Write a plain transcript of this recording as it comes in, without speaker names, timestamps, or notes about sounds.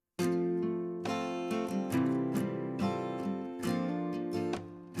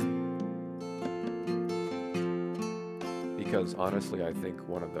Because honestly, I think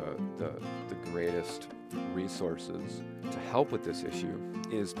one of the greatest resources to help with this issue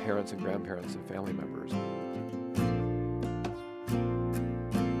is parents and grandparents and family members.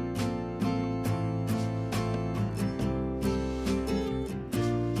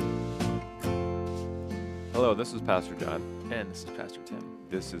 Hello, this is Pastor John. And this is Pastor Tim.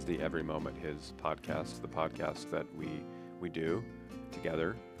 This is the Every Moment His podcast, the podcast that we do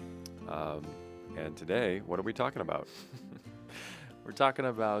together. And today, what are we talking about? We're talking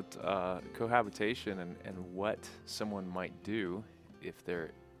about cohabitation and what someone might do if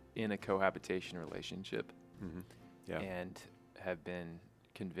they're in a cohabitation relationship and have been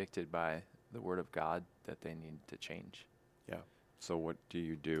convicted by the Word of God that they need to change. Yeah. So what do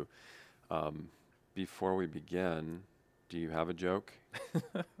you do? Before we begin, do you have a joke?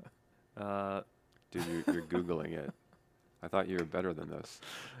 You're Googling it. I thought you were better than this.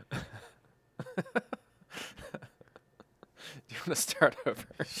 Do you want to start over?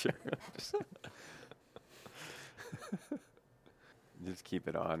 Sure. Just keep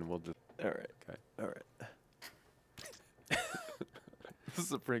it on. We'll just. All right. Okay. All right. This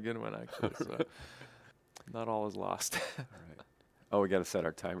is a pretty good one, actually. So not all is lost. All right. Oh, we got to set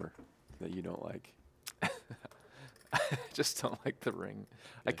our timer that you don't like. I just don't like the ring.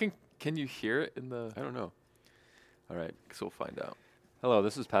 Yeah. Can you hear it in the? I don't know. All right. Guess we'll find out. Hello,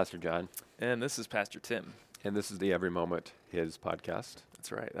 this is Pastor John. And this is Pastor Tim. And this is the Every Moment His podcast.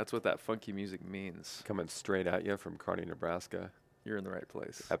 That's right. That's what that funky music means. Coming straight at you from Kearney, Nebraska, You're in the right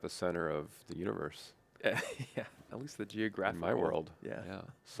place. epicenter of the universe. Yeah, at least the geographic. In my world. Yeah. Yeah.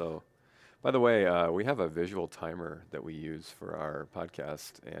 So, by the way, we have a visual timer that we use for our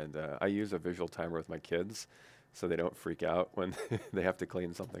podcast. And I use a visual timer with my kids so they don't freak out when they have to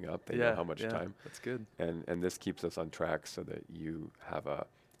clean something up. They know how much time. That's good. And this keeps us on track so that you have a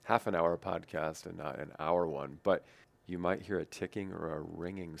half an hour podcast and not an hour one. But you might hear a ticking or a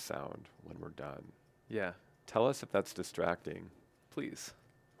ringing sound when we're done. Yeah. Tell us if that's distracting Please.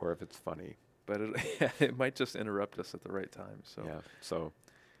 or if it's funny. But it might just interrupt us at the right time. So Yeah. So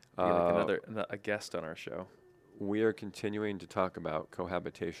be like a guest on our show. we are continuing to talk about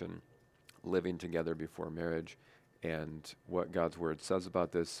cohabitation, living together before marriage, and what God's Word says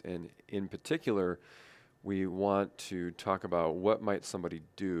about this. And in particular, we want to talk about what might somebody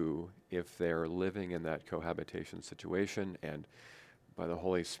do if they're living in that cohabitation situation and by the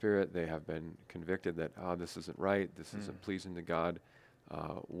Holy Spirit they have been convicted that, this isn't right, this isn't pleasing to God.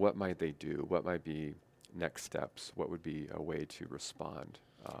 What might they do? What might be next steps? What would be a way to respond?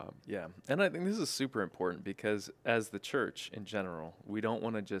 Yeah. And I think this is super important because as the church in general, we don't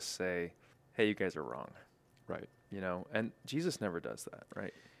want to just say, hey, you guys are wrong. Right. And Jesus never does that,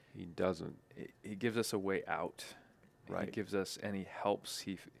 right? He doesn't. He gives us a way out. Right. He gives us, and he helps.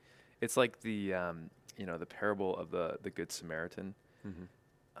 It's like the parable of the Good Samaritan.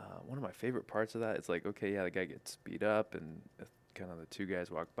 One of my favorite parts of that, it's like, okay, yeah, the guy gets beat up, and kind of the two guys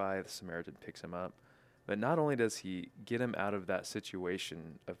walk by. The Samaritan picks him up, but not only does he get him out of that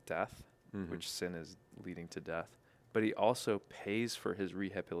situation of death, which sin is leading to death, but he also pays for his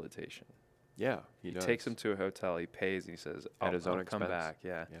rehabilitation. Yeah, he takes him to a hotel. He pays, and he says, at his own I'll come expense. back.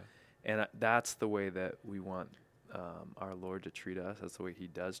 Yeah. And that's the way that we want our Lord to treat us. That's the way he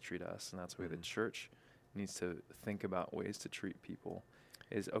does treat us. And that's the way the church needs to think about ways to treat people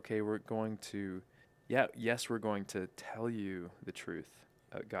is, okay, we're going to tell you the truth,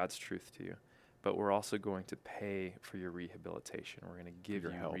 God's truth to you, but we're also going to pay for your rehabilitation. We're going to give you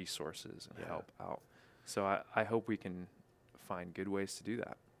help. resources and help out. So I hope we can find good ways to do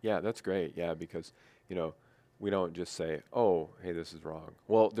that. Yeah, that's great. Yeah, because, we don't just say, oh, hey, this is wrong.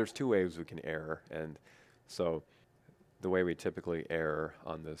 Well, there's two ways we can err. And so the way we typically err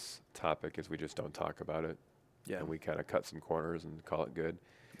on this topic is we just don't talk about it. Yeah. And we kind of cut some corners and call it good,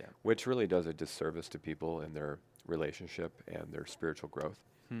 Yeah. which really does a disservice to people in their relationship and their spiritual growth.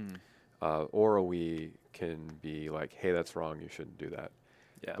 Or we can be like, hey, that's wrong. You shouldn't do that.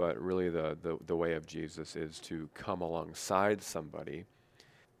 Yeah. But really the way of Jesus is to come alongside somebody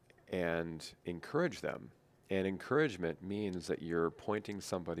and encourage them. And encouragement means that you're pointing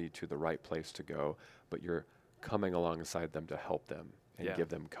somebody to the right place to go, but you're coming alongside them to help them and give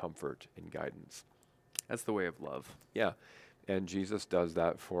them comfort and guidance. That's the way of love. Yeah. And Jesus does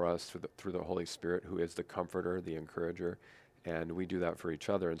that for us through the Holy Spirit, who is the comforter, the encourager, and we do that for each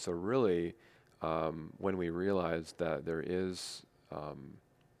other. And so really, when we realize that there is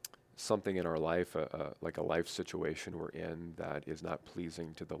something in our life, like a life situation we're in that is not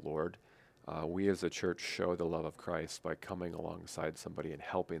pleasing to the Lord, we as a church show the love of Christ by coming alongside somebody and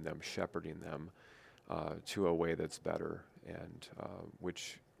helping them, shepherding them to a way that's better, and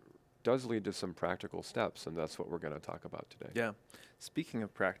which does lead to some practical steps, and that's what we're going to talk about today. Yeah. Speaking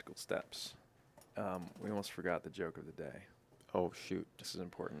of practical steps, we almost forgot the joke of the day. Oh, shoot. This is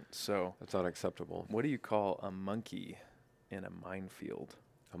important. So, That's unacceptable. what do you call a monkey in a minefield?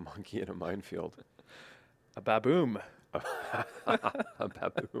 A monkey in a minefield. A baboom. A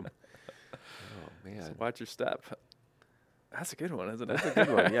baboon. Oh, man. So watch your step. That's a good one, isn't it? That's a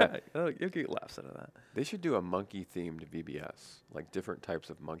good one, yeah. Oh, you'll get laughs out of that. They should do a monkey-themed VBS, like different types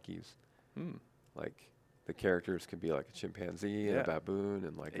of monkeys. Like the characters could be like a chimpanzee and a baboon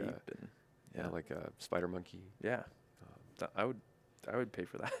and like like a spider monkey. Yeah. I would pay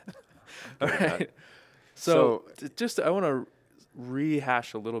for that. All All right. right. So I want to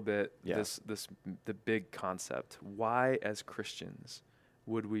rehash a little bit the big concept. Why, as Christians,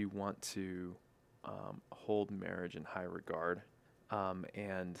 would we want to hold marriage in high regard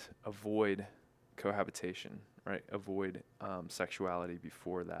and avoid cohabitation, right? Avoid sexuality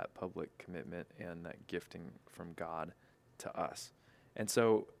before that public commitment and that gifting from God to us. And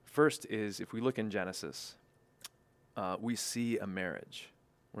so first is, if we look in Genesis, we see a marriage.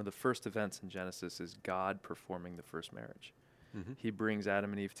 One of the first events in Genesis is God performing the first marriage. Mm-hmm. He brings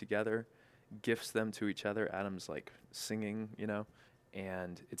Adam and Eve together, gifts them to each other. Adam's like singing,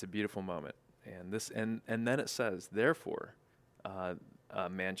 and it's a beautiful moment. And then it says, therefore, a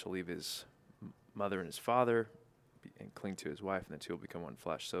man shall leave his mother and his father and cling to his wife, and the two will become one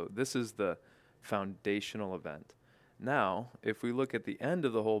flesh. So this is the foundational event. Now, if we look at the end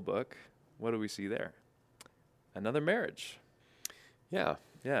of the whole book, what do we see there? Another marriage. Yeah.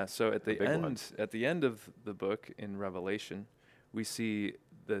 Yeah, so at the end of the book in Revelation, we see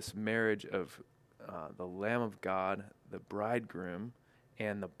this marriage of the Lamb of God, the bridegroom,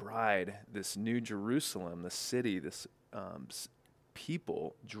 and the bride, this new Jerusalem, the city, this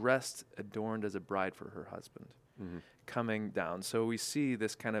people dressed, adorned as a bride for her husband, coming down. So we see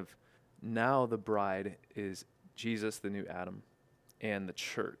this kind of, now the bride is Jesus, the new Adam, and the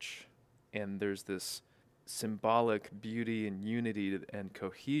church. And there's this symbolic beauty and unity and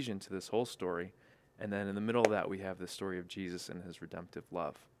cohesion to this whole story. And then in the middle of that, we have the story of Jesus and his redemptive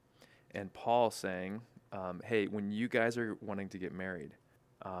love. And Paul saying, hey, when you guys are wanting to get married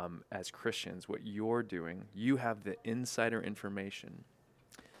as Christians, what you're doing, you have the insider information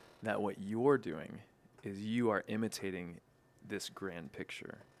that what you're doing is you are imitating this grand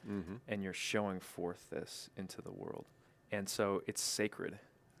picture, and you're showing forth this into the world. And so it's sacred,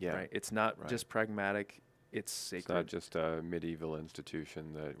 right? It's not just pragmatic. It's sacred. It's not just a medieval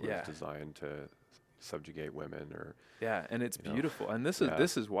institution that was designed to subjugate women or. Yeah, and it's beautiful. And this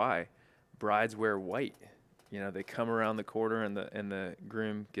is why brides wear white. They come around the corner and the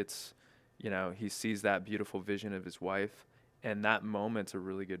groom gets, he sees that beautiful vision of his wife, and that moment's a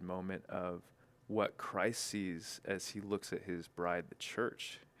really good moment of what Christ sees as he looks at his bride, the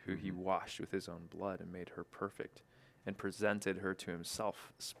church, who he washed with his own blood and made her perfect and presented her to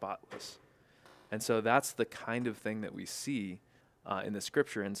himself spotless. And so that's the kind of thing that we see in the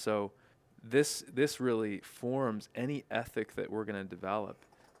scripture. And so this really forms any ethic that we're going to develop,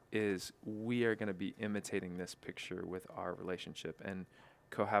 is we are going to be imitating this picture with our relationship. And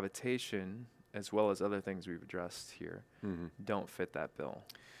cohabitation, as well as other things we've addressed here, don't fit that bill.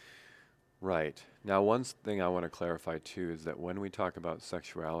 Right. Now, one thing I want to clarify, too, is that when we talk about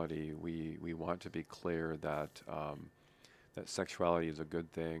sexuality, we want to be clear that that sexuality is a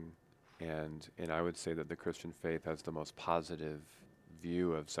good thing. And I would say that the Christian faith has the most positive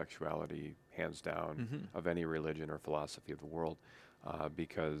view of sexuality, hands down, of any religion or philosophy of the world,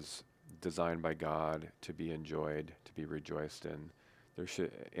 because designed by God to be enjoyed, to be rejoiced in.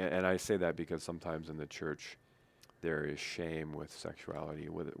 And I say that because sometimes in the church there is shame with sexuality,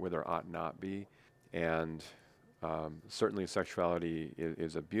 where there ought not be. And certainly sexuality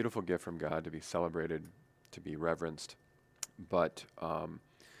is a beautiful gift from God to be celebrated, to be reverenced. But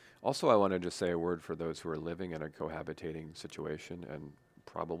also, I want to just say a word for those who are living in a cohabitating situation and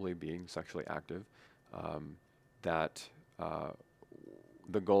probably being sexually active, that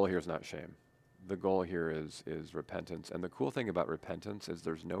the goal here is not shame. The goal here is repentance. And the cool thing about repentance is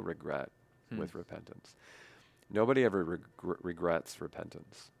there's no regret with repentance. Nobody ever regrets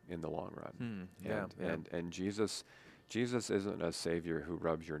repentance in the long run. And Jesus isn't a savior who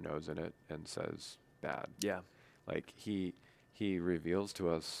rubs your nose in it and says bad. Yeah. Like he reveals to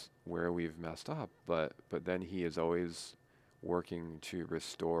us where we've messed up, but then he is always working to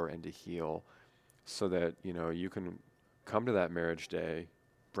restore and to heal, so that you can come to that marriage day,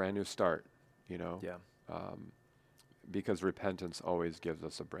 brand new start. Because repentance always gives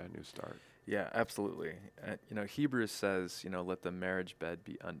us a brand new start. Yeah, absolutely. Hebrews says, let the marriage bed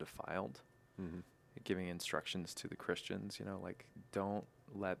be undefiled, giving instructions to the Christians. Like don't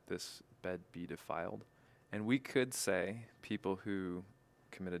let this bed be defiled. And we could say people who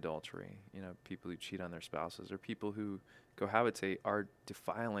commit adultery, people who cheat on their spouses, or people who cohabitate are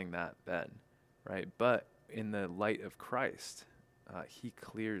defiling that bed, right? But in the light of Christ, he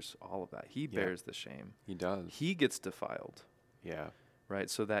clears all of that. He bears the shame. He does. He gets defiled. Yeah. Right,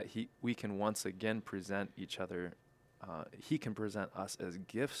 so that we can once again present each other. He can present us as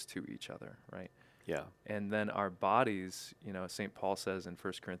gifts to each other, right? Yeah. And then our bodies, St. Paul says in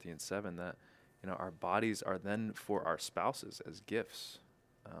 1 Corinthians 7 that, our bodies are then for our spouses as gifts.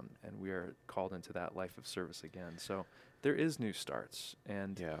 And we are called into that life of service again. So there is new starts.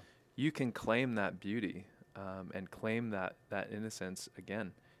 And you can claim that beauty and claim that innocence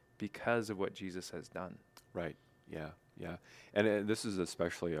again because of what Jesus has done. Right. Yeah. Yeah. And this is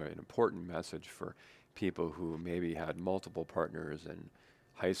especially an important message for people who maybe had multiple partners in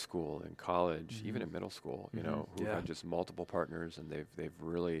high school and college, even in middle school, who had just multiple partners, and they've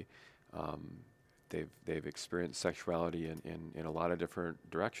really they've experienced sexuality in a lot of different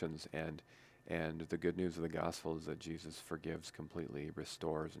directions, and the good news of the gospel is that Jesus forgives completely,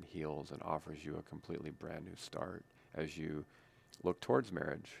 restores and heals, and offers you a completely brand new start as you look towards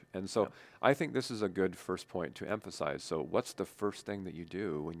marriage. And so I think this is a good first point to emphasize. So what's the first thing that you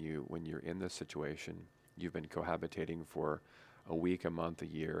do when you're in this situation? You've been cohabitating for a week, a month, a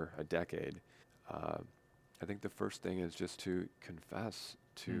year, a decade. I think the first thing is just to confess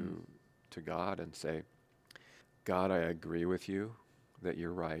to God and say, God, I agree with you that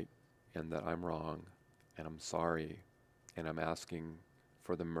you're right and that I'm wrong, and I'm sorry, and I'm asking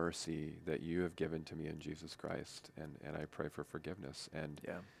for the mercy that you have given to me in Jesus Christ, and I pray for forgiveness. And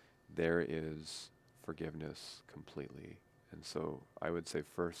there is forgiveness completely. And so I would say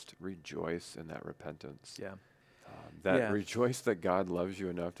first, rejoice in that repentance. Rejoice that God loves you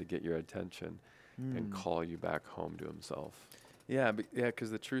enough to get your attention and call you back home to himself. Because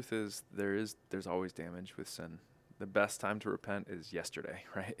the truth is there's always damage with sin. The best time to repent is yesterday,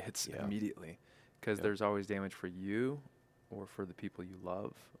 right? It's immediately, because there's always damage for you or for the people you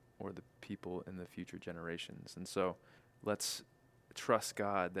love or the people in the future generations. And so let's trust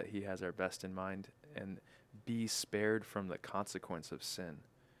God that he has our best in mind and be spared from the consequence of sin.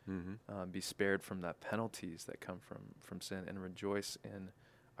 Be spared from the penalties that come from sin, and rejoice in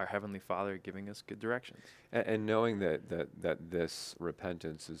our Heavenly Father giving us good directions. And knowing that this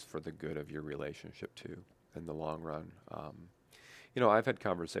repentance is for the good of your relationship too, in the long run. I've had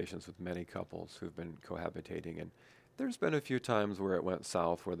conversations with many couples who've been cohabitating, and there's been a few times where it went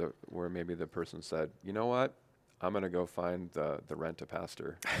south, where maybe the person said, you know what, I'm gonna go find the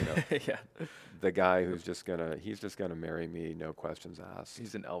rent-a-pastor, the guy who's just gonna marry me, no questions asked.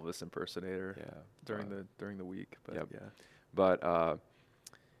 He's an Elvis impersonator. During the week,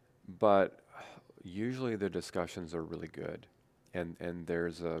 but usually the discussions are really good, and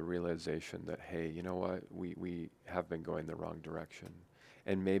there's a realization that, hey, you know what, we have been going the wrong direction,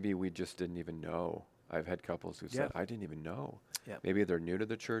 and maybe we just didn't even know. I've had couples who said, I didn't even know. Maybe they're new to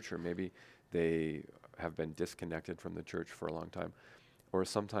the church, or maybe they have been disconnected from the church for a long time. Or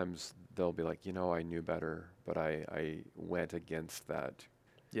sometimes they'll be like, I knew better, but I went against that.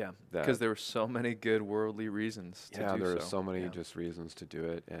 Because there were so many good worldly reasons to do so. There are so many just reasons to do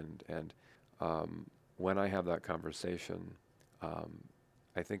it. And when I have that conversation,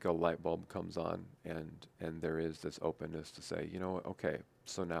 I think a light bulb comes on, and there is this openness to say, okay,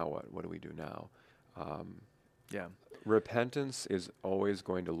 so now what? What do we do now? Repentance is always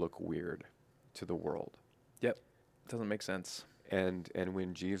going to look weird to the world. Doesn't make sense. And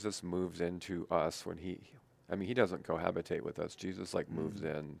when Jesus moves into us, he doesn't cohabitate with us. Jesus moves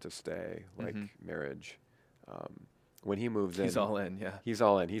in to stay, like marriage. When he moves in, he's all in. He's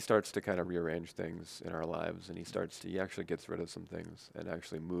all in. He starts to kind of rearrange things in our lives, and he actually gets rid of some things and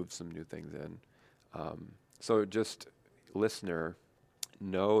actually moves some new things in. So just listener,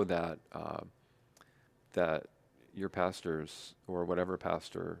 know that that your pastors, or whatever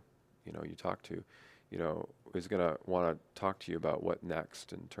pastor you talk to, is going to want to talk to you about what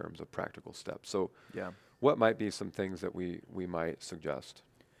next in terms of practical steps. So what might be some things that we might suggest?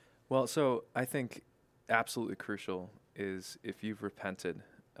 Well, so I think absolutely crucial is if you've repented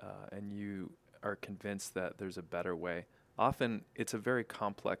and you are convinced that there's a better way. Often it's a very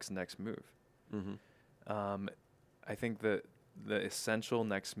complex next move. I think that the essential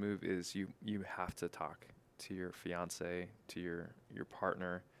next move is you have to talk to your fiance, to your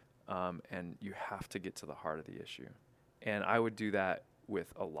partner, and you have to get to the heart of the issue. And I would do that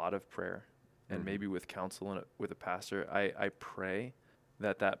with a lot of prayer and maybe with counsel and with a pastor. I pray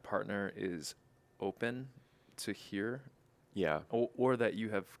that partner is open to hear, or that you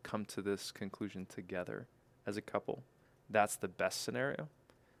have come to this conclusion together as a couple. That's the best scenario.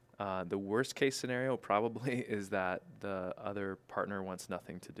 The worst case scenario probably is that the other partner wants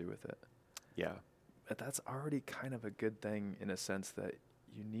nothing to do with it. Yeah. But that's already kind of a good thing in a sense that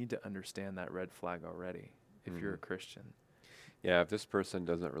you need to understand that red flag already if you're a Christian. Yeah, if this person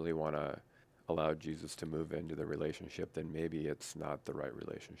doesn't really want to allow Jesus to move into the relationship, then maybe it's not the right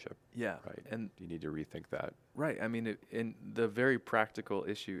relationship. Yeah. Right. And You need to rethink that. right. I mean, in the very practical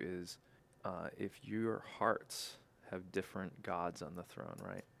issue is if your hearts have different gods on the throne,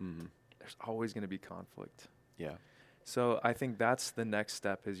 right? Mm-hmm. There's always going to be conflict. Yeah. So I think that's the next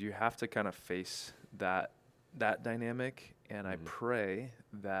step is you have to kind of face that dynamic. And I pray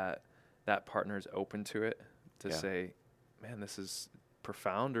that that partner is open to it to say, man, this is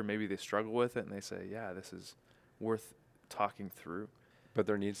profound, or maybe they struggle with it and they say, yeah, this is worth talking through. But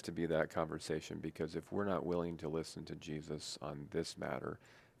there needs to be that conversation, because if we're not willing to listen to Jesus on this matter,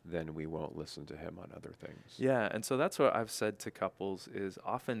 then we won't listen to him on other things. Yeah, and so that's what I've said to couples is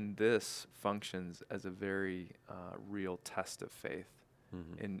often this functions as a very real test of faith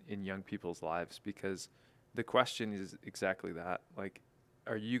in young people's lives, because the question is exactly that. Like,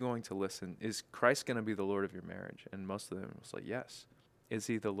 are you going to listen? Is Christ going to be the Lord of your marriage? And most of them will say yes. Is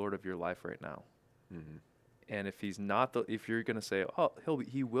he the Lord of your life right now? Mm-hmm. And if he's not, if you're going to say, oh,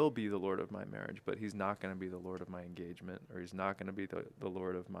 he will be the Lord of my marriage, but he's not going to be the Lord of my engagement, or he's not going to be the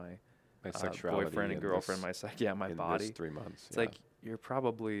Lord of my sexuality, boyfriend and girlfriend, my in body. This 3 months. It's like you're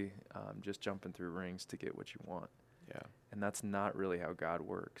probably just jumping through rings to get what you want. Yeah. And that's not really how God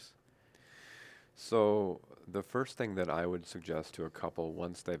works. So the first thing that I would suggest to a couple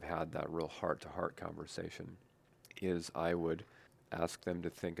once they've had that real heart-to-heart conversation is I would ask them to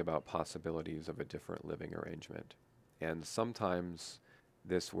think about possibilities of a different living arrangement. And sometimes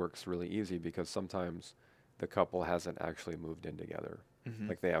this works really easy because sometimes the couple hasn't actually moved in together. Mm-hmm.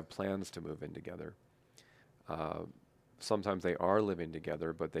 Like they have plans to move in together. Sometimes they are living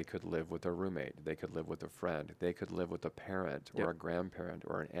together, but they could live with a roommate. They could live with a friend. They could live with a parent or a grandparent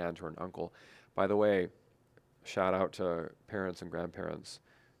or an aunt or an uncle. By the way, shout out to parents and grandparents.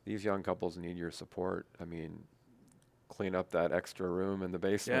 These young couples need your support. I mean, clean up that extra room in the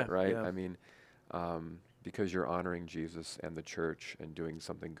basement, right? Yeah. I mean, because you're honoring Jesus and the church and doing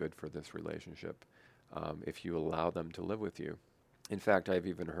something good for this relationship if you allow them to live with you. In fact, I've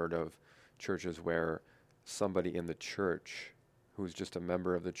even heard of churches where somebody in the church who's just a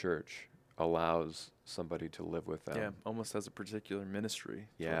member of the church allows somebody to live with them. Yeah, almost as a particular ministry.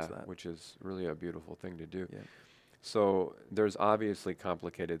 Yeah, that. which is really a beautiful thing to do. Yeah. So there's obviously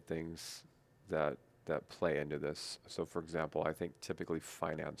complicated things that play into this. So for example, I think typically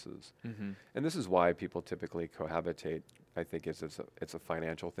finances. Mm-hmm. And this is why people typically cohabitate. I think it's a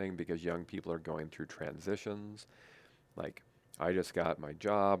financial thing, because young people are going through transitions. Like, I just got my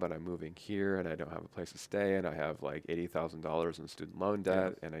job and I'm moving here and I don't have a place to stay and I have like $80,000 in student loan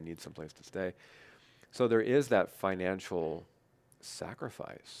debt and I need some place to stay. So there is that financial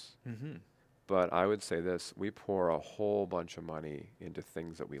sacrifice. Mm-hmm. But I would say this, we pour a whole bunch of money into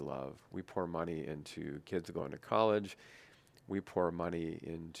things that we love. We pour money into kids going to college. We pour money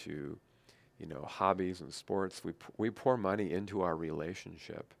into, hobbies and sports. We pour money into our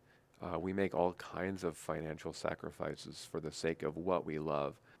relationship. We make all kinds of financial sacrifices for the sake of what we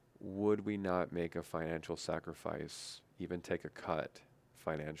love. Would we not make a financial sacrifice, even take a cut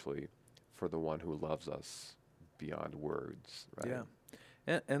financially for the one who loves us beyond words, right?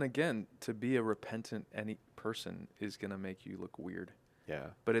 Yeah. And again, to be a repentant person is going to make you look weird. Yeah.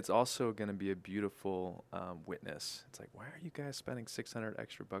 But it's also going to be a beautiful witness. It's like, why are you guys spending $600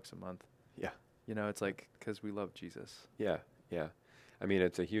 extra a month? Yeah. It's like, because we love Jesus. Yeah. Yeah. I mean,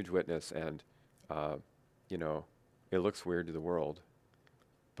 it's a huge witness, and, it looks weird to the world,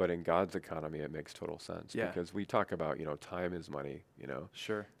 but in God's economy, it makes total sense. Yeah. Because we talk about, time is money,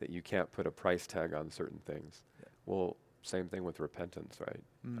 Sure. that you can't put a price tag on certain things. Yeah. Well, same thing with repentance, right?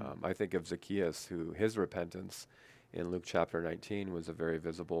 Mm. I think of Zacchaeus, who his repentance in Luke chapter 19 was a very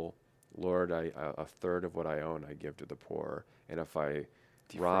visible, Lord, a third of what I own I give to the poor, and if I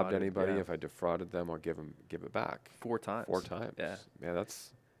robbed anybody, if I defrauded them, I'll give it back. 4 times. 4 times. Yeah. Man,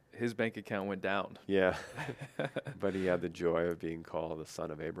 that's... His bank account went down. Yeah. But he had the joy of being called the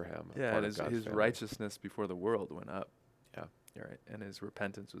son of Abraham. Yeah, and his righteousness before the world went up. Yeah. Right. And his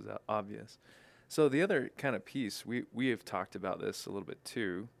repentance was obvious. So the other kind of piece, we have talked about this a little bit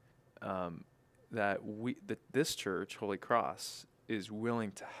too, that this church, Holy Cross, is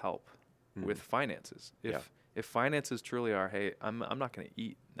willing to help with finances. If finances truly are, hey, I'm not going to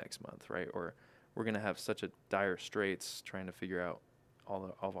eat next month, right? Or we're going to have such a dire straits trying to figure out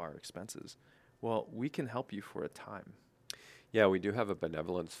all of our expenses. Well, we can help you for a time. Yeah, we do have a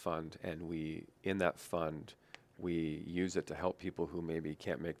benevolence fund, and in that fund, we use it to help people who maybe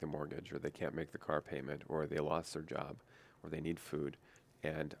can't make the mortgage, or they can't make the car payment, or they lost their job, or they need food.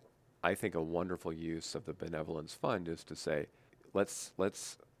 And I think a wonderful use of the benevolence fund is to say, let's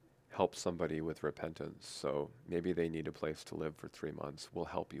help somebody with repentance. So maybe they need a place to live for 3 months. We'll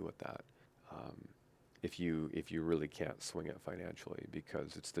help you with that. If you really can't swing it financially,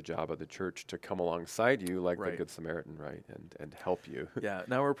 because it's the job of the church to come alongside you like the Right. Good Samaritan, right, and help you. Yeah.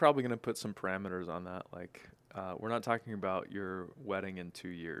 Now we're probably going to put some parameters on that. Like, we're not talking about your wedding in 2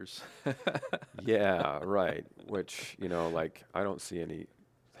 years. Yeah, right. Which, like, I don't see any.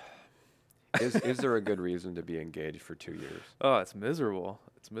 Is there a good reason to be engaged for 2 years? Oh, it's miserable.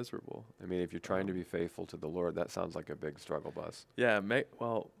 It's miserable. I mean, if you're trying to be faithful to the Lord, that sounds like a big struggle bus. Yeah.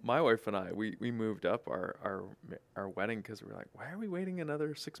 Well, my wife and I, we moved up our wedding because we were like, why are we waiting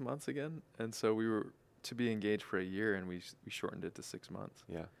another 6 months again? And so we were to be engaged for a year, and we shortened it to 6 months.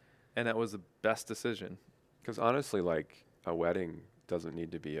 Yeah. And that was the best decision. Because honestly, like, a wedding doesn't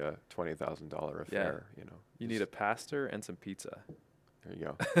need to be a $20,000 affair, You need a pastor and some pizza. There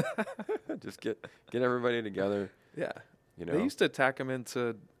you go. Just get everybody together, Yeah. you They know. used to tack them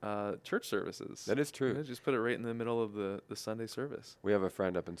into church services. That is true. Just put it right in the middle of the Sunday service. We have a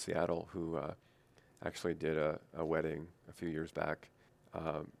friend up in Seattle who actually did a wedding a few years back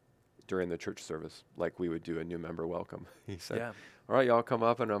during the church service, like we would do a new member welcome. He said, Yeah. all right, y'all come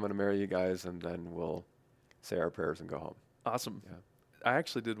up and I'm going to marry you guys, and then we'll say our prayers and go home. Awesome. Yeah. I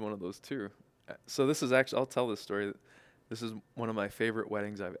actually did one of those too. So this is actually, I'll tell this story. This is one of my favorite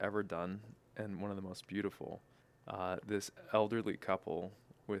weddings I've ever done, and one of the most beautiful. This elderly couple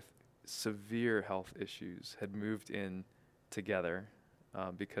with severe health issues had moved in together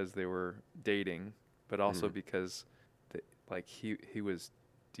because they were dating, but also Mhm. because he was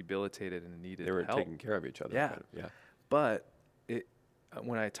debilitated and needed They were help. taking care of each other. Yeah. kind of, yeah. But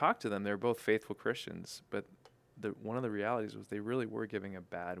when I talked to them, they're both faithful Christians, but one of the realities was they really were giving a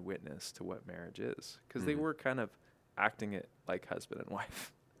bad witness to what marriage is, because they Mhm. were kind of acting it like husband and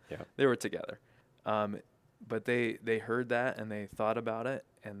wife. Yeah. They were together. But they heard that, and they thought about it,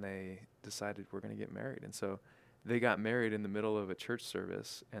 and they decided we're going to get married. And so they got married in the middle of a church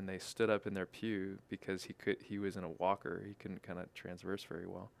service, and they stood up in their pew because he was in a walker. He couldn't kind of transverse very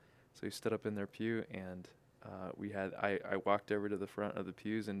well. So he stood up in their pew, and I walked over to the front of the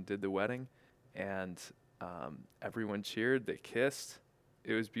pews and did the wedding, and everyone cheered. They kissed.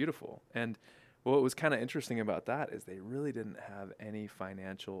 It was beautiful. And what was kind of interesting about that is they really didn't have any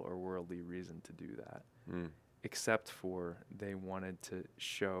financial or worldly reason to do that, except for they wanted to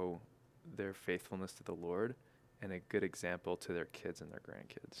show their faithfulness to the Lord and a good example to their kids and their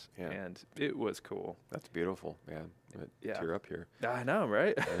grandkids. Yeah. And it was cool. That's beautiful, man. Yeah. Tear up here. I know,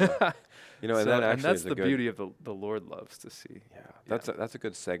 right? Yeah. And that actually that's is a the good, beauty of the Lord loves to see. Yeah, that's a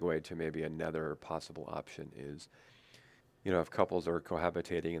good segue to maybe another possible option is, if couples are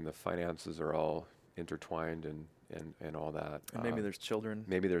cohabitating and the finances are all intertwined and all that. And maybe there's children.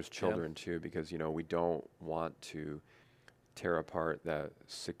 Maybe there's children too, because, we don't want to tear apart that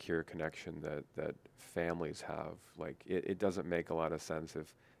secure connection that families have. Like, it doesn't make a lot of sense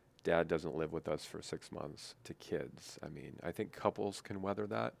if dad doesn't live with us for 6 months to kids. I mean, I think couples can weather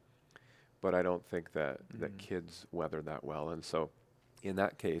that, but I don't think that kids weather that well. And so in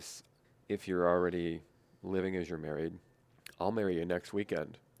that case, if you're already living as you're married, I'll marry you next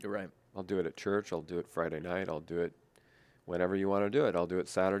weekend. You're right. I'll do it at church. I'll do it Friday night. I'll do it whenever you want to do it. I'll do it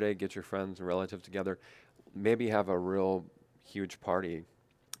Saturday. Get your friends and relatives together. Maybe have a real huge party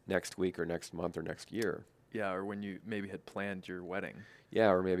next week or next month or next year. Yeah, or when you maybe had planned your wedding. Yeah,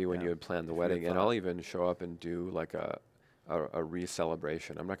 or maybe when Yeah, you had planned the if you had wedding. And thought. I'll even show up and do like a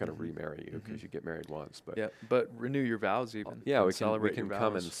re-celebration. I'm not going to remarry you because you get married once. But Yeah, but renew your vows even. yeah, and we celebrate can your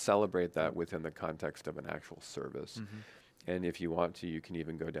come and vows. celebrate that within the context of an actual service. Mhm. And if you want to, you can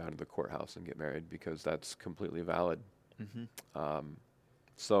even go down to the courthouse and get married, because that's completely valid. Mhm.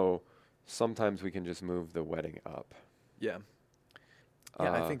 So sometimes we can just move the wedding up. Yeah.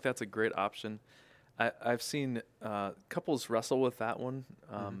 Yeah, I Uh, think that's a great option. I've seen couples wrestle with that one.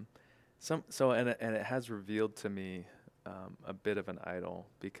 And it has revealed to me a bit of an idol,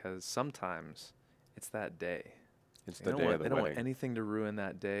 because sometimes it's that day. It's They the don't day want, of the they don't want wedding. anything to ruin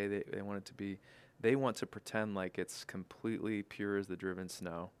that day. They want it to be. They want to pretend like it's completely pure as the driven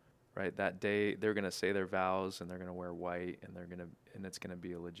snow, right? That day they're gonna say their vows, and they're gonna wear white, and it's gonna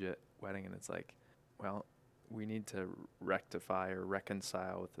be a legit wedding. And it's like, well, we need to rectify or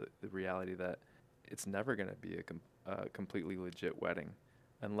reconcile with the reality that it's never gonna be a completely legit wedding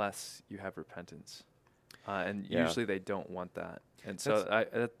unless you have repentance. And Yeah. usually they don't want that. And so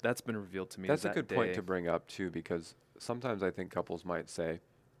that's been revealed to me. That's is a that good point day. to bring up too, because sometimes I think couples might say,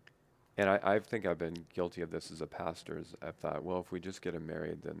 And I think I've been guilty of this as a pastor. I've thought, well, if we just get him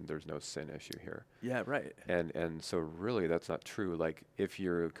married, then there's no sin issue here. Yeah, right. And so really that's not true. Like if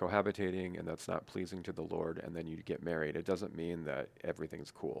you're cohabitating and that's not pleasing to the Lord and then you get married, it doesn't mean that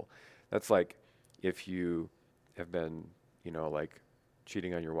everything's cool. That's like if you have been, like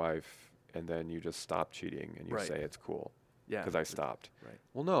cheating on your wife and then you just stop cheating and you Right. say it's cool Yeah. because I stopped. Right.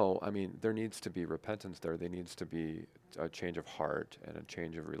 Well, no, I mean, there needs to be repentance there. There needs to be a change of heart and a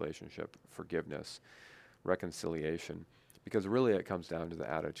change of relationship, forgiveness, reconciliation, because really it comes down to the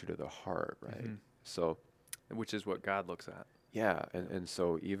attitude of the heart, right? Mhm. So, Which is what God looks at. yeah, and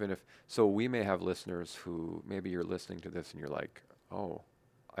so so we may have listeners who maybe you're listening to this and you're like, oh,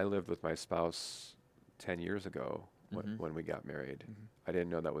 I lived with my spouse 10 years ago Mhm. when we got married. Mhm. I didn't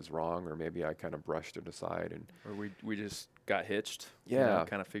know that was wrong, or maybe I kind of brushed it aside and Or we just got hitched. Yeah.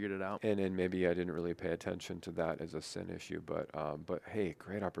 Kind of figured it out. And maybe I didn't really pay attention to that as a sin issue, but hey,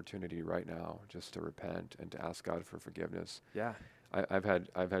 great opportunity right now just to repent and to ask God for forgiveness. Yeah. I've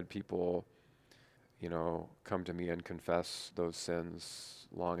had people, come to me and confess those sins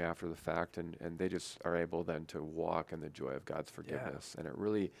long after the fact, and they just are able then to walk in the joy of God's forgiveness, and it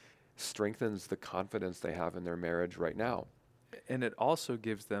really strengthens the confidence they have in their marriage right now. And it also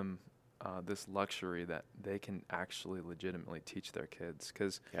gives them this luxury that they can actually legitimately teach their kids.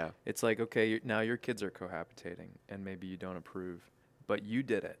 Because Yeah, it's like, okay, now your kids are cohabitating and maybe you don't approve, but you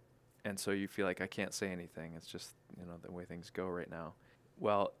did it. And so you feel like I can't say anything. It's just, the way things go right now.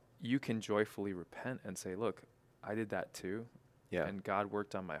 Well, you can joyfully repent and say, look, I did that too. yeah, And God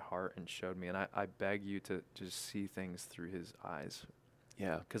worked on my heart and showed me. And I beg you to just see things through his eyes.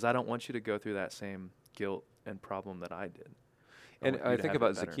 yeah. Because I don't want you to go through that same guilt and problem that I did. And want you I to think have it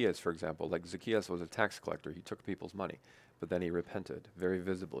about better. Zacchaeus, for example. Like Zacchaeus was a tax collector. He took people's money, but then he repented very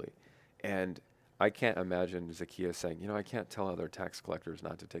visibly. And I can't imagine Zacchaeus saying, I can't tell other tax collectors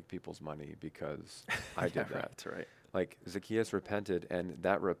not to take people's money because I did that. That's right. Like Zacchaeus repented, and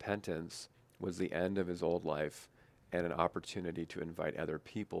that repentance was the end of his old life and an opportunity to invite other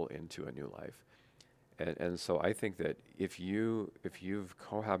people into a new life. And so I think that if you've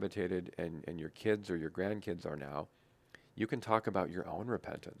cohabitated and your kids or your grandkids are now, you can talk about your own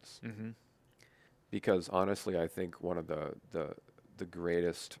repentance. Mm-hmm. Because honestly, I think one of the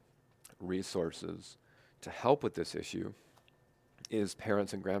greatest resources to help with this issue is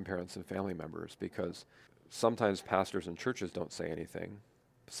parents and grandparents and family members, because sometimes pastors and churches don't say anything.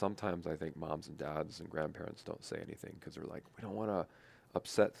 Sometimes I think moms and dads and grandparents don't say anything because they're like, we don't want to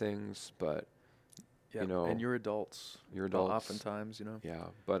upset things, but Yeah. know, And you're adults. you're adults. Oftentimes, Yeah,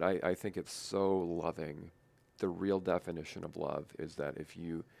 but I think it's so loving. The real definition of love is that if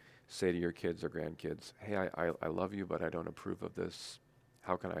you say to your kids or grandkids, hey, I love you, but I don't approve of this.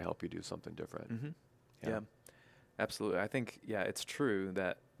 How can I help you do something different? Mm-hmm. Yeah. Absolutely. I think, it's true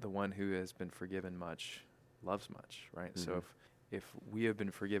that the one who has been forgiven much loves much, right? Mhm. So if we have been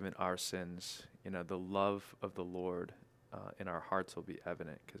forgiven our sins, the love of the Lord in our hearts will be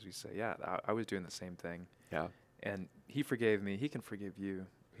evident, because we say, I was doing the same thing. Yeah. And he forgave me. He can forgive you.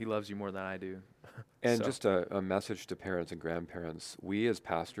 He loves you more than I do. And So- just a message to parents and grandparents. We as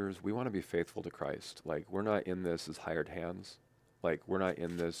pastors, we want to be faithful to Christ. Like, we're not in this as hired hands. Like, we're not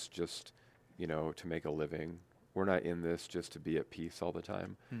in this just, to make a living. We're not in this just to be at peace all the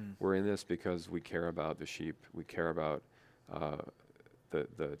time. Hmm. We're in this because we care about the sheep. We care about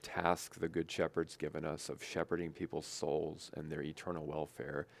the task the Good Shepherd's given us of shepherding people's souls and their eternal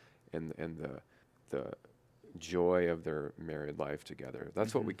welfare and the joy of their married life together.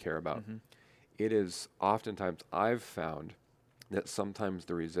 That's what we care about. Mhm. It is oftentimes, I've found that sometimes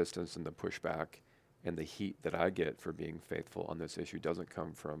the resistance and the pushback and the heat that I get for being faithful on this issue doesn't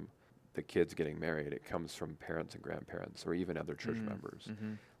come from the kids getting married. It comes from parents and grandparents or even other church members.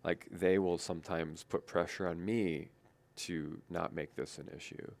 Mhm. Like, they will sometimes put pressure on me to not make this an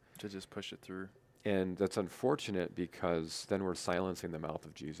issue. To just push it through. And that's unfortunate, because then we're silencing the mouth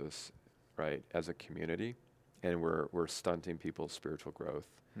of Jesus, right, as a community, and we're stunting people's spiritual growth,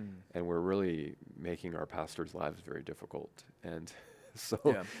 and we're really making our pastors' lives very difficult. And so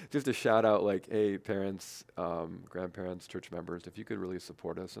Yeah. just a shout out, like, hey, parents, grandparents, church members, if you could really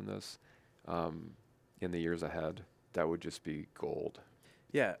support us in this in the years ahead, that would just be gold.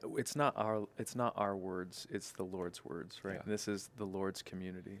 Yeah, it's not our words, it's the Lord's words, right? Yeah. This is the Lord's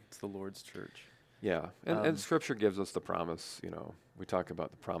community. It's the Lord's church. Yeah, and Scripture gives us the promise. We talk about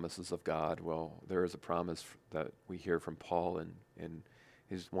the promises of God. Well, there is a promise that we hear from Paul in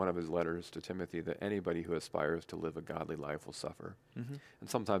one of his letters to Timothy, that anybody who aspires to live a godly life will suffer. Mm-hmm. And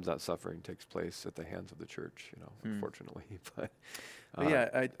sometimes that suffering takes place at the hands of the church, unfortunately. But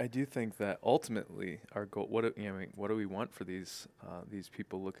yeah, I do think that ultimately our goal, what do we want for these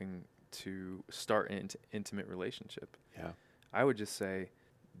people looking to start an intimate relationship? Yeah. I would just say,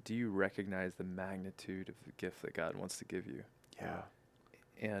 do you recognize the magnitude of the gift that God wants to give you? Yeah.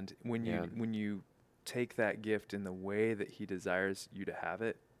 And when you take that gift in the way that he desires you to have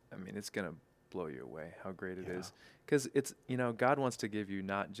it, I mean, it's going to blow you away how great it is. Because it's, God wants to give you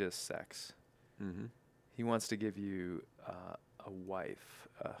not just sex. Mm-hmm. He wants to give you a wife,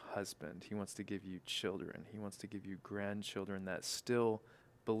 a husband. He wants to give you children. He wants to give you grandchildren that still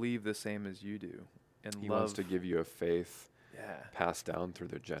believe the same as you do. And he wants to give you a faith yeah, passed down through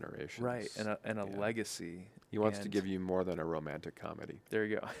the generations. right, and a legacy. He wants to give you more than a romantic comedy. There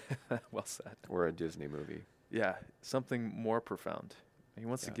you go. Well said. Or a Disney movie. Yeah, something more profound. He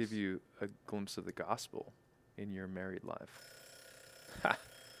wants to give Yes. you a glimpse of the gospel in your married life. Wow.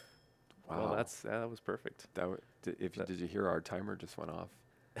 Well, that was perfect. Did you hear our timer just went off?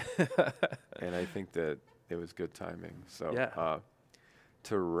 And I think that it was good timing. So Yeah.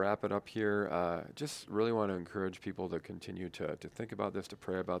 To wrap it up here, just really want to encourage people to continue to think about this, to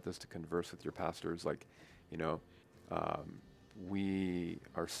pray about this, to converse with your pastors. We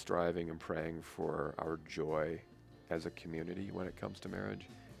are striving and praying for our joy as a community when it comes to marriage.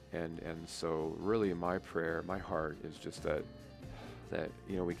 And so really my prayer, my heart is just that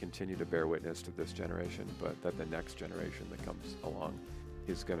we continue to bear witness to this generation, but that the next generation that comes along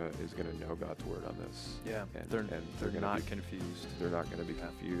is gonna know God's word on this. Yeah, and they're gonna not be confused. They're not going to be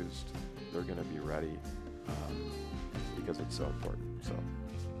confused. They're going to be ready because it's so important. So.